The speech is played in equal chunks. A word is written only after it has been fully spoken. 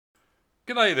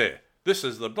G'day there. This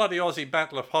is the Bloody Aussie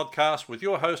Battler podcast with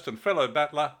your host and fellow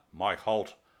battler, Mike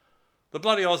Holt. The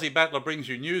Bloody Aussie Battler brings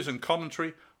you news and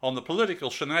commentary on the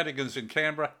political shenanigans in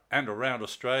Canberra and around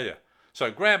Australia. So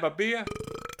grab a beer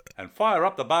and fire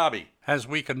up the barbie as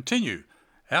we continue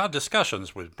our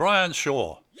discussions with Brian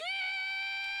Shaw.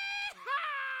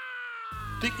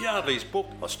 Dick Yardley's book,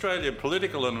 Australian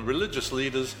Political and Religious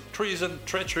Leaders, Treason,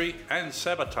 Treachery and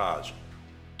Sabotage.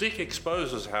 Dick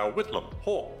exposes how Whitlam,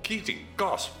 Hawke, Keating,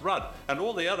 Goss, Rudd and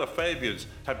all the other Fabians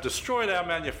have destroyed our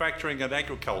manufacturing and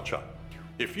agriculture.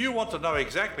 If you want to know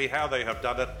exactly how they have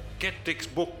done it, get Dick's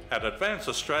book at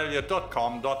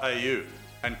advanceaustralia.com.au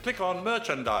and click on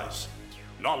merchandise.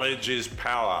 Knowledge is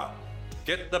power.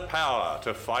 Get the power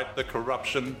to fight the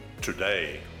corruption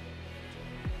today.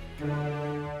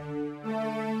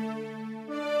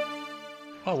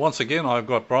 Well, once again, I've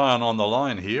got Brian on the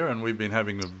line here, and we've been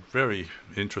having a very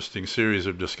interesting series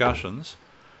of discussions.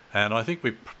 And I think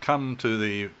we've come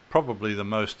to probably the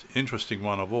most interesting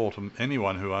one of all to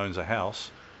anyone who owns a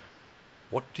house.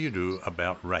 What do you do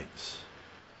about rates?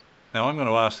 Now, I'm going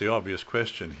to ask the obvious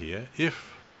question here.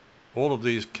 If all of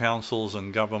these councils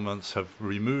and governments have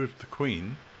removed the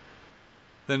Queen,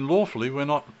 then lawfully we're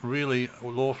not really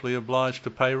lawfully obliged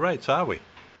to pay rates, are we?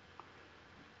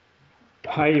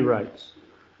 Pay rates.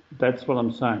 That's what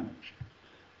I'm saying.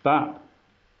 But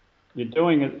you're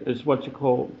doing it as what you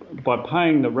call, by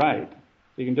paying the rate,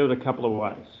 you can do it a couple of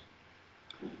ways.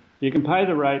 You can pay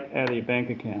the rate out of your bank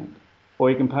account,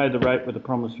 or you can pay the rate with a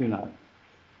promissory note.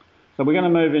 So we're going to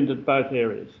move into both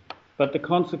areas. But the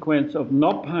consequence of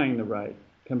not paying the rate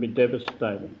can be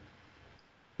devastating,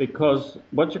 because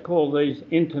what you call these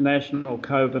international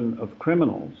coven of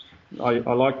criminals, I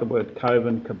like the word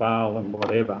coven, cabal and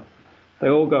whatever, they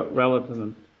all got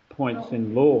relative points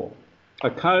in law. A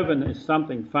coven is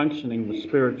something functioning with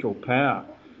spiritual power,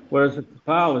 whereas a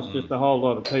cabal is just a whole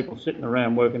lot of people sitting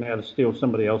around working how to steal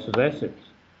somebody else's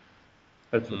assets.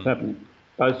 That's what's happening,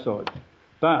 both sides.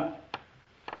 But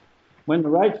when the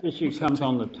rates issue comes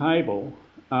on the table,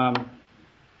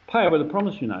 pay it with a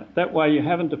promissory note. That way you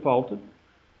haven't defaulted,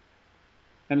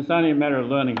 and it's only a matter of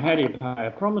learning how do you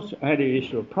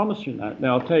issue a promissory note.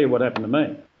 Now I'll tell you what happened to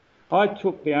me. I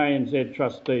took the ANZ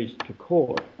trustees to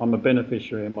court. I'm a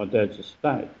beneficiary of my dad's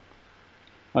estate.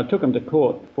 I took them to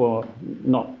court for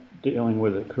not dealing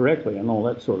with it correctly and all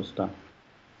that sort of stuff.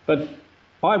 But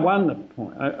I won the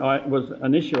point. It was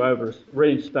an issue over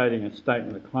reinstating a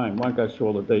statement of claim. Won't go through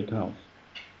all the details.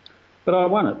 But I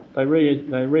won it. They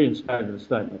reinstated the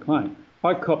statement of claim.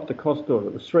 I copped the cost order.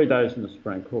 It was 3 days in the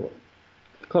Supreme Court.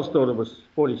 The cost order was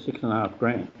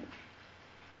 $46,500.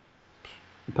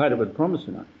 I paid it with a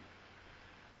promissory note.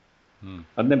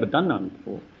 I'd never done none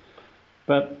before.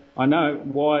 But I know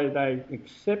why they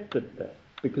accepted that.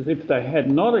 Because if they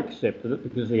had not accepted it,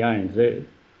 because of the ANZ,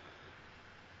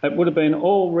 it would have been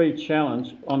all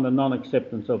re-challenged on the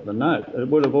non-acceptance of the note. It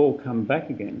would have all come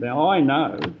back again. Now, I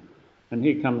know, and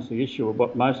here comes the issue of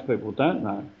what most people don't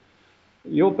know,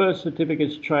 your birth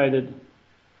certificate's traded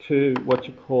to what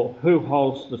you call who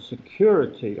holds the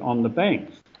security on the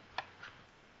banks.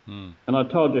 And I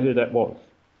told you who that was.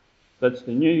 That's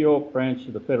the New York branch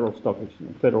of the Federal Stock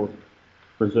Exchange, Federal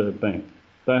Reserve Bank.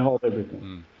 They hold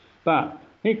everything. But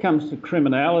here comes the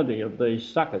criminality of these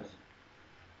suckers.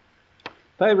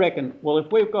 They reckon, well,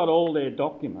 if we've got all their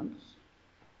documents,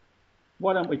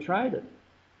 why don't we trade it?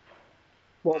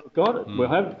 Well, we've got it. We'll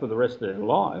have it for the rest of their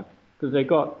life because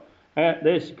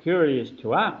their security is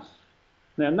to us.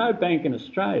 Now, no bank in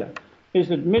Australia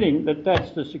is admitting that that's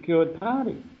the secured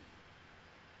party.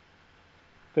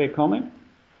 Fair comment?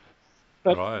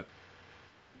 But right.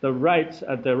 The rates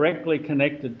are directly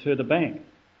connected to the bank.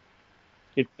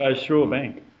 It goes through a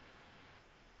bank.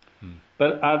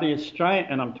 But are the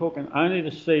Australian, and I'm talking only the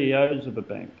CEOs of a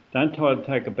bank, don't try to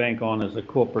take a bank on as a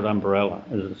corporate umbrella,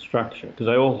 as a structure, because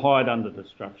they all hide under the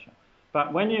structure.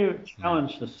 But when you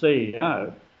challenge the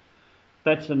CEO,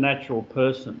 that's a natural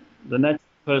person. The natural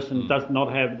person does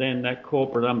not have then that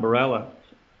corporate umbrella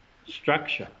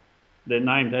structure. They're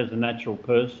named as a natural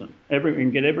person. You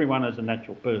can get everyone as a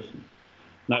natural person.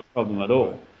 No problem at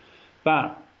all.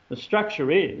 But the structure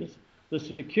is the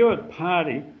secured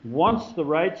party wants the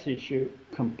rates issue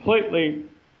completely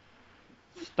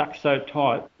stuck so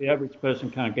tight the average person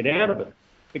can't get out of it,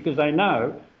 because they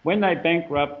know when they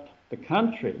bankrupt the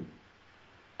country,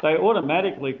 they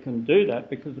automatically can do that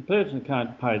because the person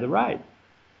can't pay the rate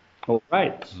or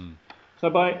rates.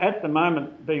 So by at the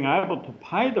moment being able to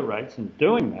pay the rates and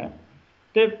doing that,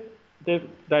 they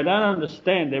don't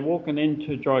understand they're walking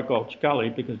into Dry Gulch Gully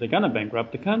because they're going to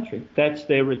bankrupt the country.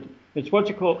 It's what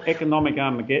you call economic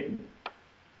Armageddon.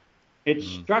 It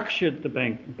structured the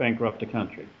bankrupt the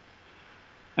country.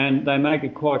 And they make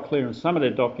it quite clear in some of their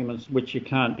documents, which you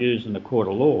can't use in a court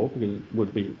of law because it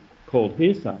would be called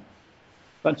hearsay.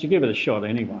 But you give it a shot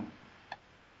anyway,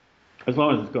 as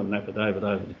long as it's got an affidavit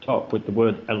over the top with the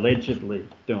word allegedly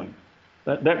doing.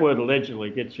 That word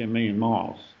allegedly gets you a million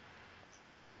miles.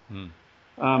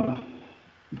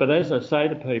 But as I say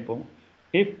to people,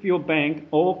 if your bank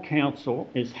or council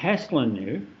is hassling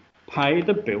you, pay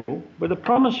the bill with a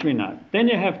promissory note. Then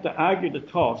you have to argue the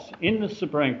toss in the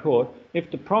Supreme Court if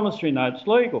the promissory note's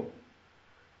legal.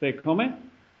 Fair comment?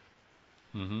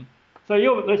 Mm-hmm. So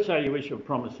let's say you issue a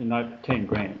promissory note for 10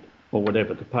 grand or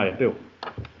whatever to pay a bill.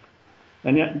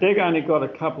 And they've only got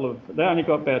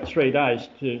about 3 days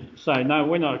to say, no,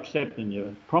 we're not accepting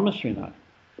your promissory note.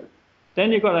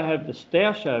 Then you've got to have the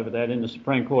stoush over that in the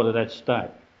Supreme Court of that state.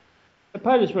 They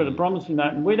paid us for the promissory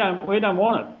note and we don't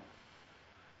want it.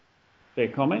 Fair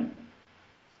comment?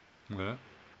 Yeah.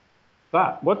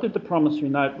 But what did the promissory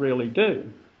note really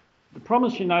do? The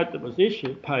promissory note that was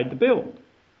issued paid the bill,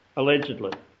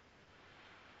 allegedly.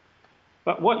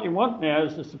 But what you want now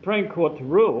is the Supreme Court to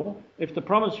rule if the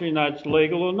promissory note's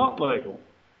legal or not legal.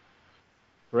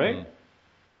 Correct?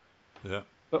 Yeah.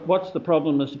 But what's the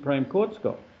problem the Supreme Court's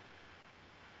got?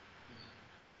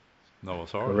 No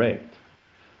authority. Correct.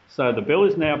 So the bill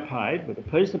is now paid with a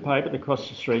piece of paper that costs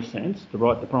you 3 cents to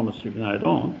write the promissory note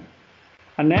on,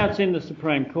 and now it's in the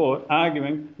Supreme Court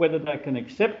arguing whether they can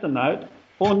accept the note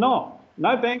or not.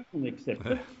 No bank can accept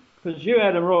it because you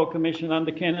had a Royal Commission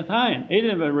under Kenneth Hayne. He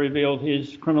never revealed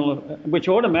his criminal, which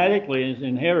automatically is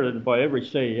inherited by every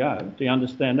CEO. Do you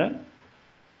understand that?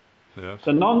 Yes.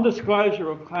 The non-disclosure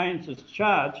of claims as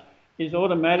charged is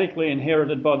automatically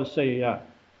inherited by the CEO.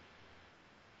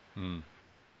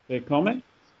 Fair comment?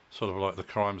 Sort of like the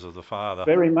crimes of the father.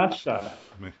 Very much so.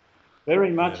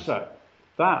 Very much so.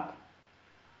 But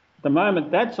the moment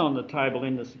that's on the table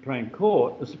in the Supreme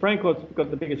Court's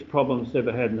got the biggest problems it's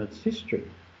ever had in its history.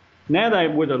 Now they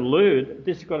would allude,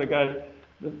 this has got to go,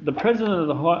 the President of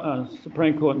the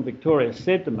Supreme Court in Victoria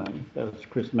said to me, that was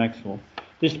Chris Maxwell,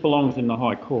 this belongs in the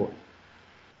High Court.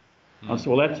 I said,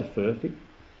 well, that's a furphy.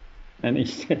 And he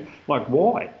said, like,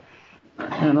 why?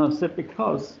 And I said,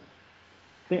 because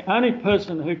the only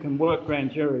person who can work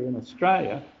grand jury in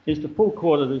Australia is the full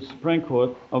court of the Supreme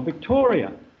Court of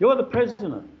Victoria. You're the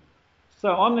President. So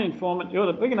I'm the informant,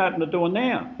 we can open the door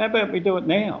now. How about we do it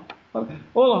now?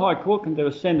 All the High Court can do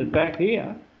is send it back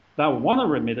here. They'll want to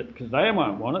remit it because they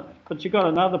won't want it, but you've got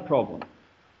another problem.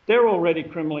 They're already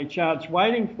criminally charged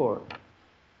waiting for it.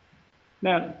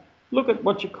 Now, look at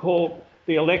what you call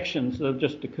the elections that have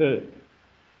just occurred.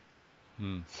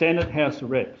 Senate, House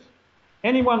of Reps.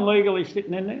 Anyone legally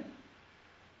sitting in there?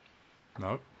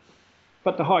 No.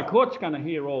 But the High Court's going to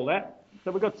hear all that. So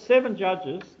we've got 7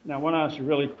 judges. Now, I want to ask you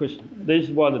really question. This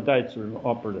is why the dates are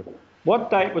operative.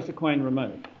 What date was the Queen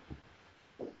removed?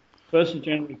 1st of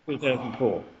January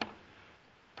 2004.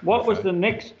 What was the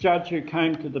next judge who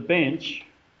came to the bench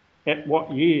at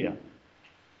what year?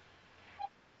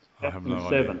 I have no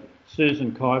idea.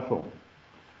 Susan Kiefer.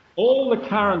 All the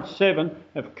current 7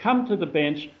 have come to the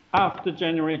bench after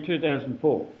January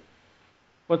 2004.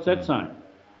 What's that saying?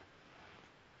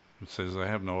 It says they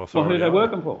have no Well, authority. who are they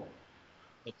working for?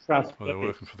 The trustee. Well, they're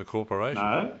working for the corporation.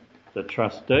 No, the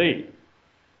trustee.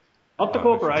 Not the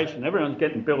corporation. Everyone's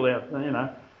getting billed out, you know.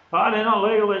 Oh, they're not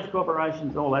legal, these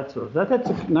corporations, all that sort of stuff.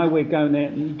 That's nowhere going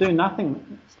out and do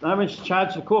nothing. No one's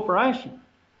charged the corporation.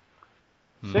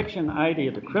 Section 80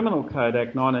 of the Criminal Code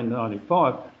Act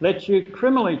 1995 lets you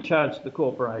criminally charge the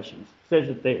corporations. Says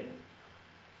it there.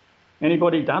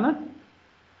 Anybody done it?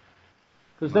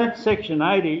 Because that Section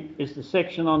 80 is the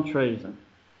section on treason.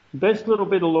 Best little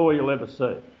bit of law you'll ever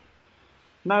see.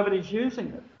 Nobody's using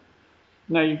it.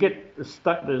 Now you get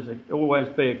there's always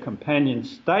be a companion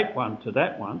state one to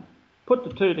that one. Put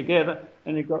the two together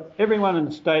and you've got everyone in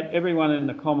the state, everyone in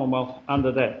the Commonwealth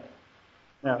under that.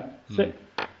 Now,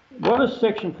 what does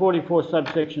Section 44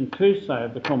 subsection 2 say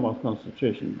of the Commonwealth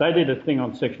Constitution? They did a thing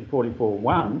on Section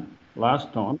 44.1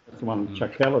 last time. That's the one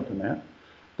Chuck Kellerton out.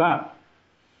 But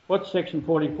what's Section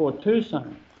 44.2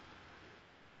 saying?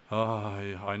 Oh,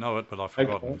 I know it, but I've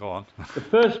forgotten. Okay. Go on. The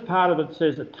first part of it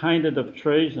says attainted of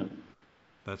treason.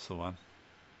 That's the one.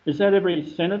 Is that every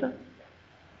senator?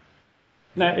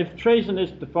 Now, if treason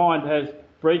is defined as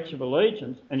breach of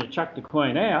allegiance and you chuck the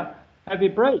Queen out, have you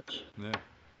breached? Yeah.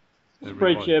 Which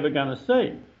breach you ever going to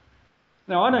see?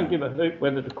 Now, I don't give a hoot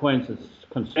whether the Queen's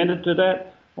consented to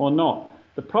that or not.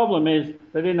 The problem is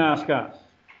they didn't ask us.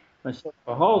 They set up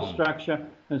a whole structure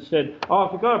and said, oh,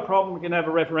 if you've got a problem, we can have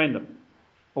a referendum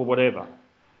or whatever.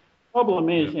 problem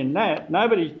is in that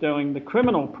nobody's doing the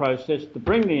criminal process to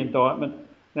bring the indictment.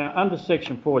 Now, under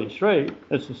Section 43,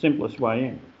 it's the simplest way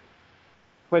in.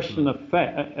 Question of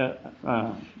fact,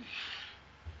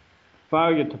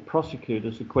 failure to prosecute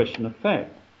is a question of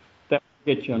fact. That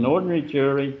will get you an ordinary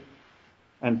jury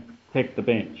and protect the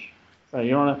bench. So,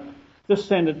 Your Honour, just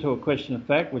send it to a question of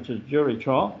fact, which is jury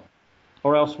trial,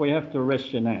 or else we have to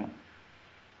arrest you now.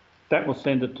 That will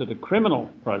send it to the criminal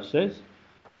process,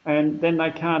 and then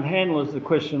they can't handle it as a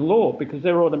question of law because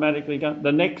they're automatically going,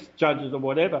 the next judges or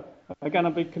whatever are going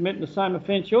to be committing the same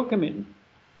offence you're committing.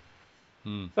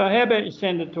 So how about you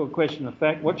send it to a question of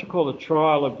fact, what you call a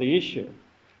trial of the issue,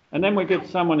 and then we get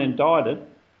someone indicted,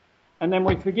 and then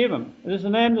we forgive them. There's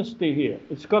an amnesty here.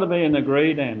 It's got to be an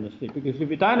agreed amnesty, because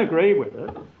if you don't agree with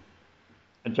it,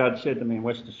 a judge said to me in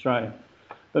West Australia,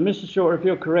 but Mr Shaw, if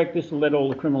you're correct, this will let all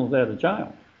the criminals out of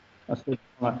jail. I said,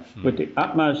 with the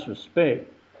utmost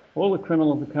respect, all the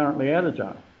criminals are currently out of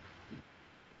jail.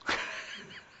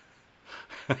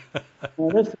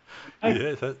 Now,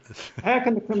 how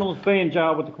can the criminals be in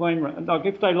jail with the Queen? Like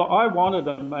if I wanted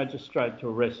a magistrate to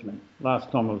arrest me last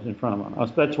time I was in front of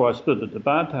one. That's why I stood at the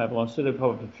bar table. I said, if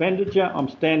I've offended you, I'm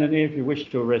standing here if you wish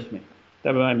to arrest me.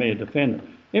 That would make me a defendant.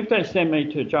 If they send me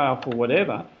to jail for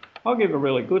whatever, I'll give a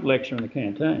really good lecture in the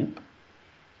canteen.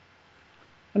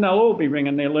 And they'll all be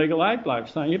ringing their legal aid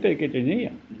blokes saying, you better get in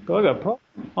here. I've got a problem.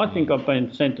 I think I've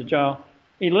been sent to jail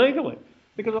illegally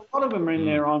because a lot of them are in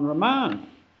there on remand.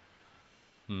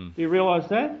 Do you realise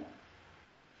that?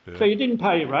 Yeah. So you didn't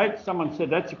pay your rate. Someone said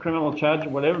that's a criminal charge or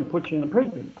whatever and put you in the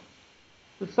prison.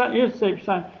 So you keep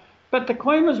saying, but the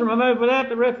Queen was removed without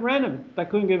the referendum. They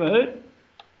couldn't give a hoot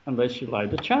unless you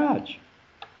laid the charge.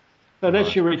 So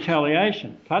that's your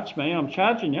retaliation. Touch me, I'm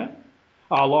charging you.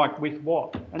 Oh, like with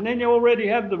what? And then you already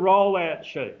have the rollout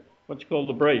sheet, what's called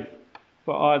the brief,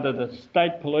 for either the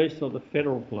state police or the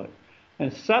federal police.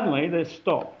 And suddenly they're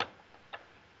stopped.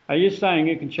 Are you saying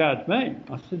you can charge me?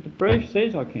 I said, the brief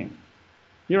says I can.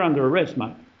 You're under arrest,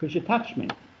 mate, because you touched me.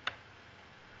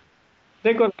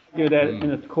 They've got to argue that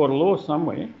in a court of law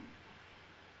somewhere.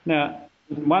 Now,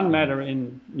 one matter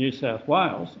in New South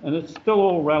Wales, and it's still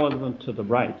all relevant to the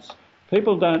rates.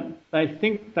 People they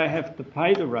think they have to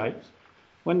pay the rates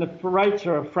when the rates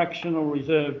are a fractional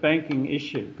reserve banking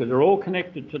issue, because they're all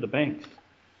connected to the banks.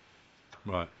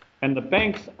 Right. And the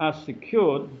banks are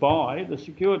secured by the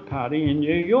secured party in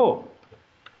New York.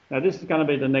 Now, this is going to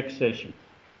be the next session.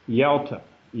 Yalta.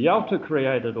 Yalta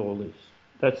created all this.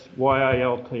 That's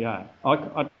YALTA. It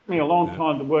took me a long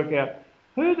time to work out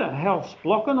who the hell's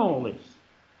blocking all this.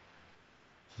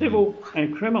 Civil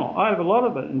and criminal. I have a lot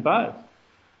of it in both.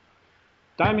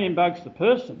 Damien Bugg's the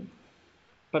person,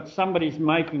 but somebody's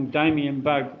making Damien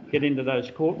Bugg get into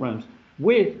those courtrooms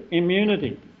with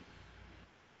immunity.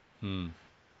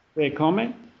 Fair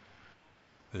comment?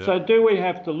 Yeah. So do we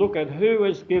have to look at who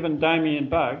has given Damien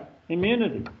Bugg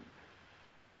immunity?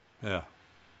 Yeah.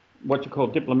 What you call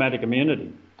diplomatic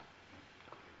immunity.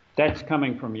 That's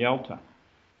coming from Yalta.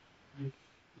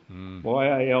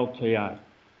 YALTA.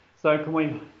 So can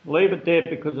we leave it there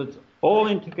because it's all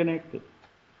interconnected?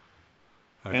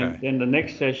 Okay. And then the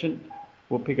next session,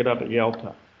 we'll pick it up at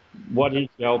Yalta. What is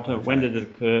Yalta? Okay. When did it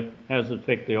occur? How does it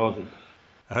affect the Aussies?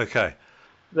 Okay.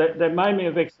 They made me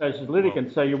a vexatious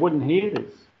litigant, so you wouldn't hear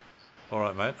this. All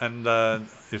right, mate. And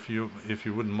if you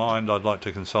wouldn't mind, I'd like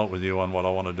to consult with you on what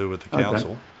I want to do with the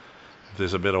council. Okay. If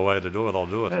there's a better way to do it, I'll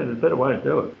do it. Yeah, there's a better way to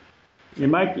do it. You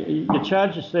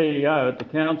charge the CEO at the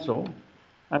council,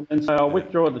 and then say, I'll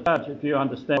withdraw the charge if you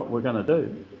understand what we're going to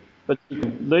do. But you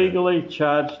can legally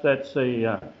charge that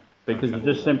CEO because you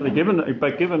just simply given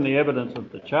the evidence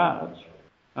of the charge.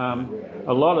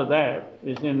 A lot of that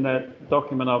is in that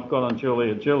document I've got on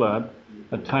Julia Gillard,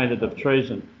 Attainted of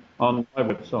Treason, on my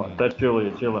website. That's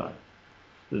Julia Gillard.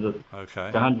 There's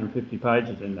 150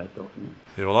 pages in that document.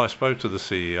 Yeah, well, I spoke to the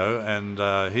CEO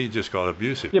and he just got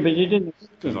abusive. Yeah, but you didn't.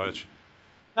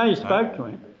 No, you spoke to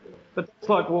him. But that's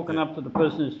like walking up to the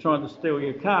person who's trying to steal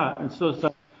your car and sort of say,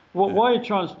 well, why are you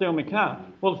trying to steal my car?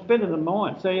 Well, it's better than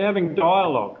mine. So you're having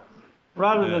dialogue.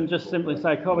 Rather than just simply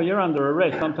say, Cobber, you're under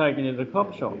arrest, I'm taking you to the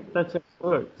cop shop. That's how it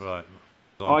works. Right.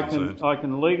 I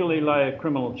can legally lay a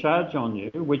criminal charge on you,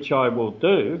 which I will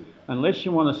do, unless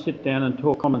you want to sit down and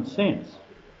talk common sense.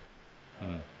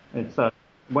 It's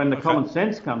when the common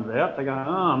sense comes out, they go,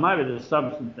 oh, maybe there's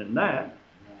substance in that.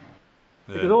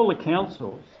 Yeah. Because all the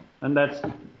councils, and that's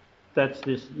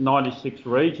this 96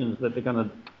 regions that they're going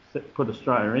to put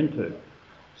Australia into.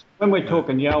 When we're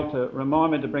talking Yalta,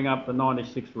 remind me to bring up the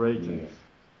 96 regions.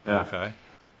 Yeah. Okay.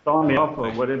 Sign me off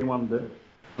or whatever you want to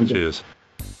do. Cheers.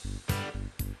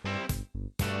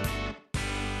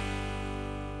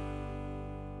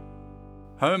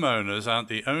 Homeowners aren't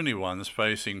the only ones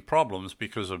facing problems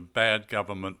because of bad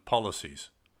government policies.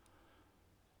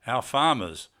 Our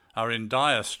farmers are in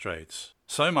dire straits,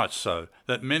 so much so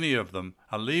that many of them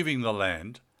are leaving the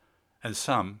land, and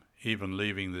some even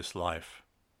leaving this life.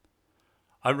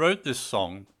 I wrote this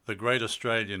song, The Great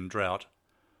Australian Drought,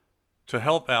 to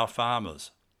help our farmers.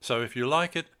 So if you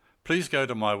like it, please go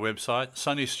to my website,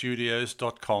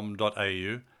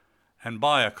 sunnystudios.com.au, and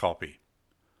buy a copy.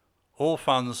 All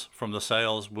funds from the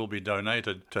sales will be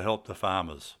donated to help the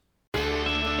farmers.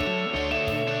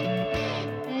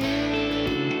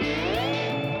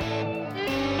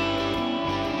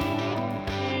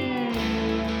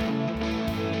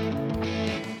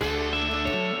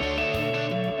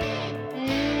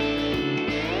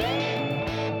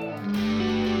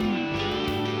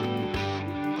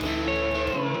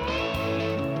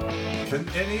 Can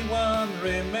anyone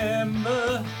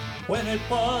remember when it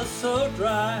was so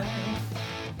dry?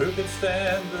 Who could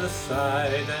stand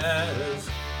aside as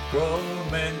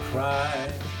grown men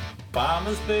cry?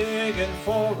 Farmers begging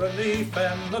for relief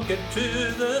and looking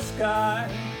to the sky.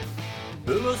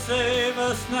 Who will save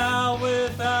us now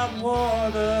without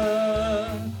water?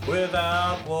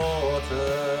 Without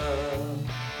water,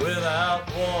 without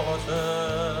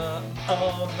water,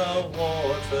 oh no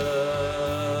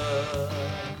water.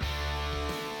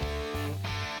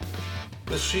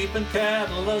 The sheep and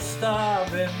cattle are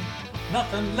starving,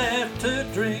 nothing left to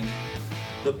drink.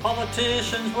 The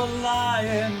politicians were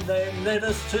lying, they led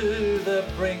us to the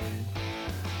brink.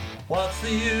 What's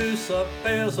the use of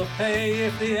bales of hay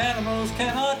if the animals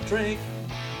cannot drink?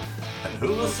 And who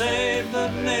will save the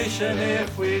nation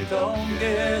if we don't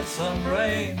get some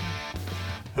rain?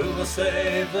 Who will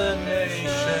save the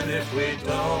nation if we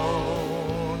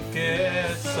don't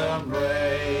get some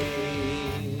rain?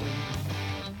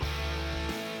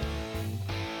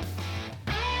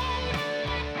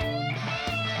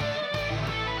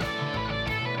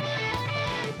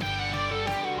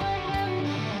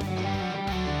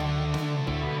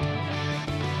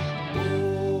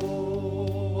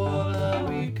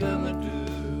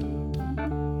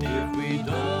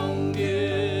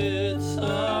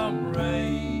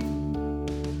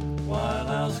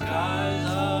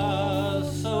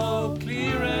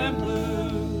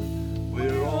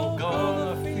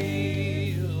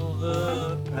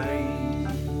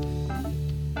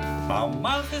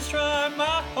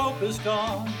 My hope is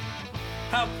gone.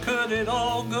 How could it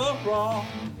all go wrong?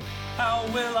 How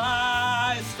will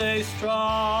I stay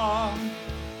strong?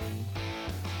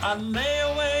 I lay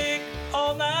awake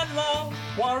all night long,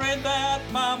 worried that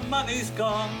my money's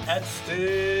gone, and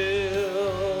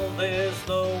still there's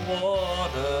no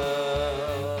water.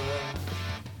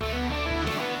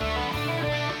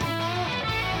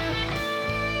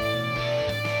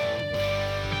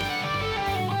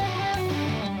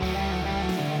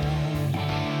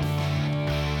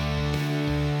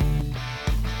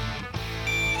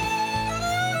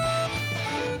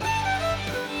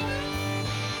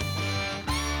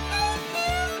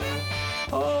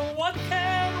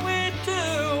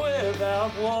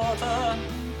 Water,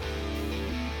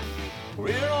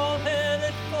 we're all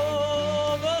headed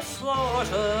for the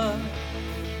slaughter.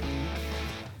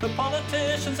 The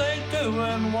politicians ain't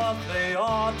doing what they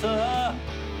ought to.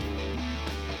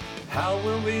 How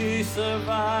will we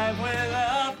survive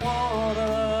without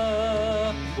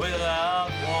water?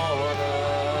 Without water.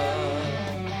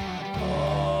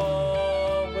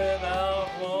 Oh, without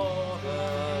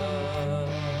water.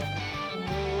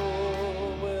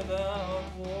 Oh, without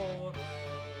water.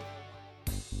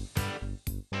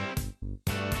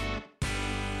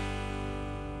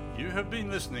 You have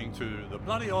been listening to the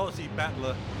Bloody Aussie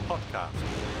Battler podcast.